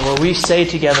family meal where we say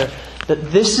together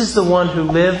that this is the one who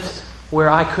lived where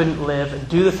I couldn't live and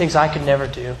do the things I could never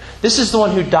do. This is the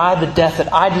one who died the death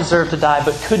that I deserved to die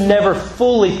but could never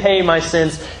fully pay my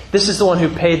sins. This is the one who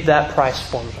paid that price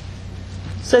for me.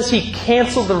 It says He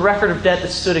canceled the record of debt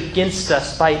that stood against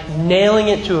us by nailing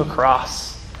it to a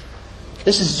cross.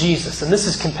 This is Jesus, and this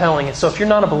is compelling. And so if you're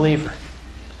not a believer,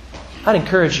 I'd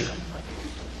encourage you,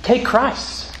 take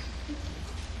Christ.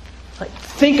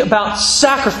 Think about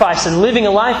sacrifice and living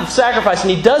a life of sacrifice. And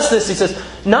He does this, He says,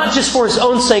 not just for His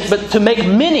own sake, but to make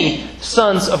many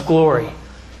sons of glory.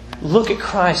 Look at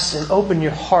Christ and open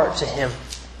your heart to Him.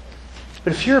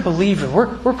 But if you're a believer,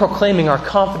 we're proclaiming our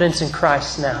confidence in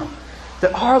Christ now.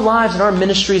 That our lives and our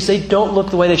ministries, they don't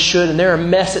look the way they should, and they're a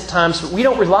mess at times. But we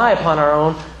don't rely upon our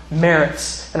own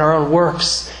merits and our own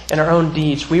works and our own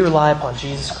deeds. We rely upon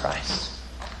Jesus Christ.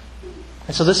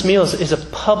 And so this meal is a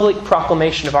public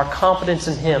proclamation of our confidence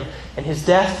in Him and His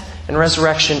death and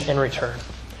resurrection and return.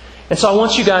 And so I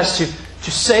want you guys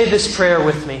to say this prayer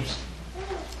with me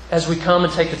as we come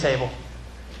and take the table.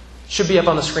 It should be up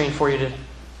on the screen for you to.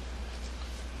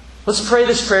 Let's pray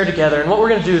this prayer together. And what we're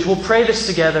going to do is we'll pray this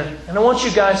together. And I want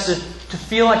you guys to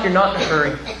feel like you're not in a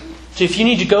hurry. So if you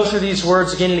need to go through these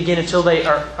words again and again until they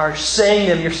are saying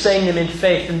them, you're saying them in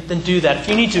faith, then do that. If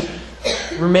you need to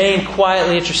remain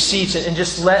quietly at your seats and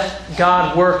just let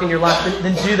God work in your life,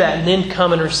 then do that and then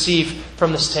come and receive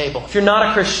from this table. If you're not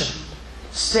a Christian,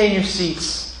 stay in your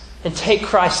seats and take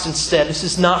Christ instead. This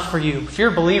is not for you. If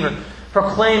you're a believer,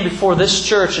 proclaim before this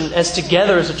church and as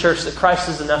together as a church that Christ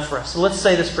is enough for us. So let's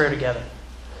say this prayer together.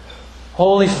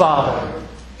 Holy Father,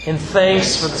 in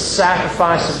thanks for the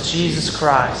sacrifice of Jesus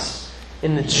Christ,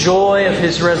 in the joy of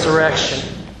His resurrection,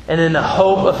 and in the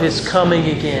hope of His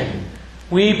coming again,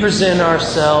 we present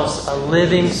ourselves a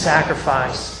living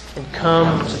sacrifice and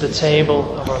come to the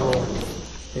table of our Lord.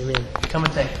 Amen. Come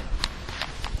and take it.